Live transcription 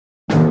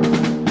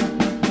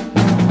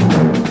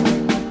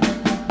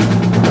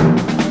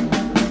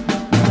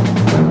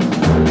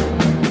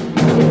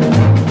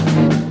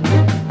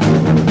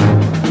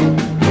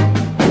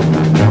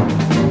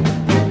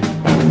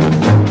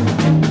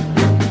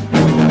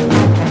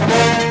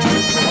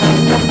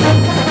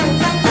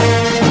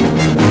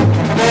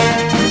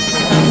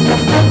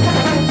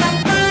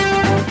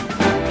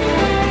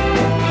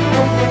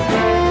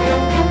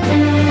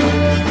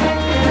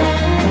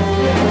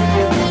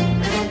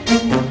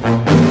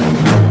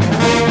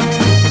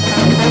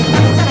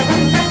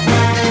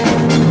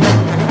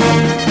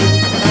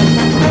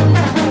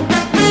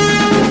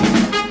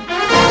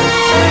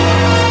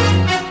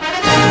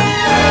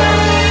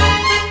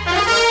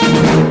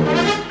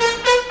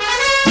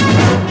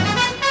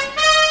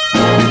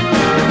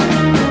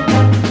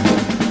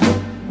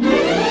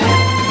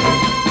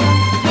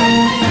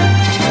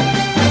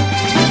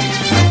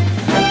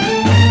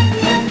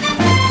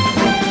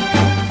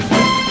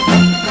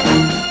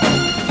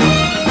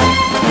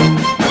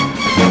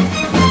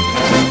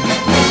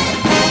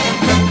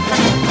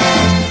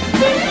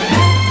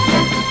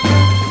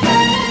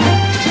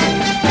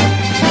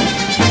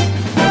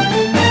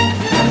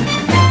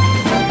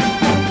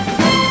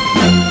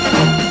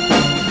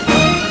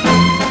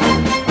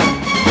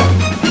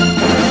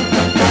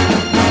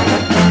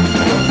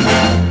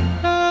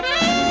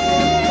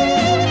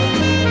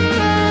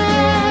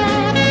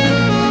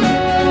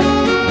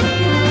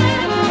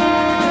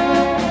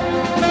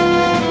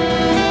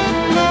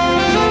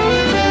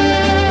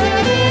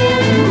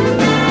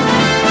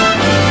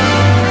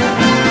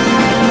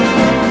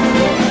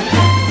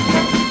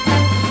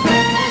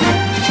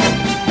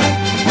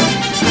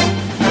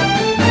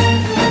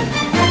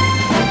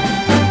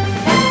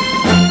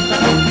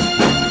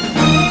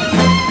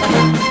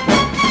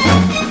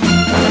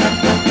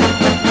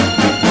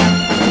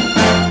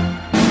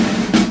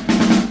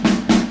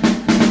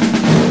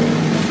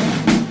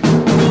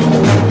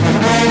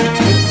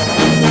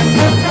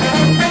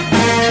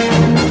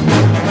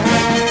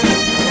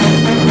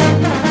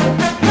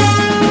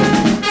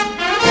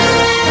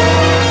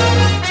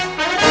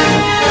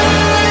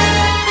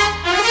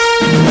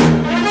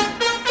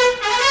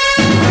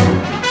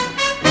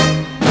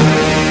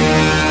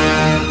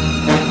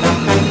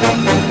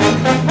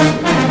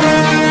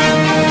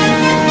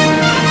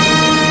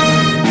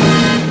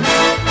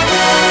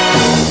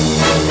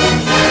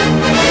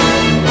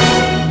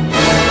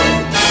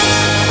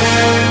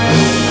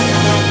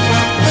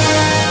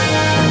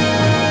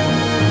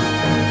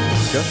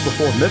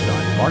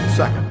March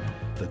 2nd,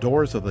 the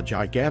doors of the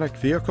gigantic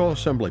Vehicle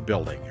Assembly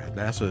Building at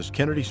NASA's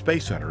Kennedy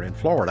Space Center in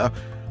Florida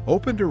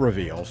opened to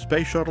reveal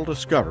Space Shuttle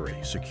Discovery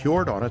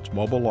secured on its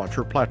mobile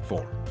launcher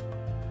platform.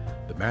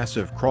 The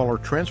massive crawler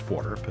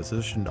transporter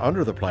positioned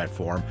under the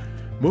platform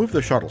moved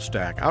the shuttle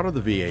stack out of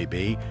the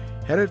VAB,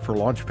 headed for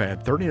Launch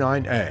Pad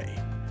 39A.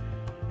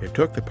 It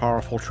took the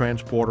powerful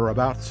transporter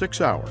about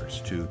 6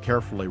 hours to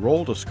carefully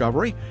roll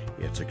Discovery,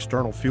 its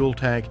external fuel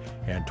tank,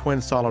 and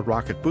twin solid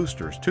rocket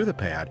boosters to the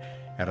pad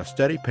at a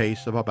steady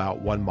pace of about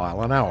 1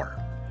 mile an hour.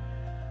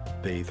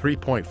 The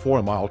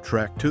 3.4-mile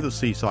trek to the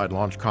Seaside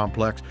Launch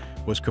Complex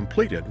was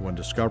completed when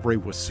Discovery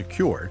was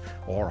secured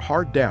or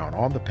hard down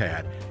on the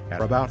pad at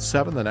about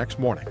 7 the next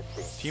morning.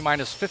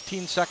 T-minus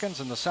 15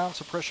 seconds and the sound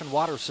suppression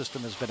water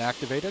system has been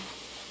activated.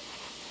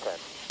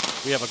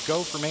 We have a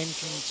go from engine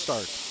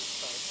start.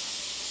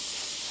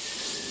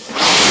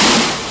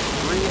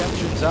 3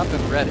 engines up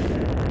and ready.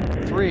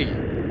 3,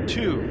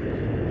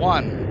 2,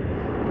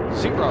 1,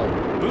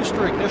 0.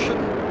 Booster ignition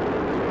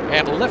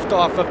and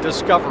liftoff of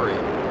Discovery,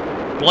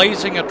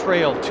 blazing a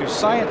trail to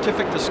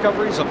scientific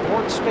discoveries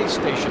aboard Space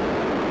Station.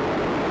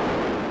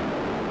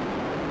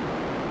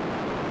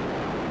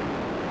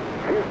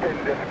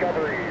 Houston,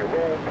 Discovery,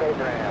 roll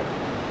program.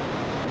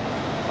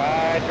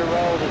 5 to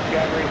roll,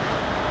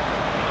 Discovery.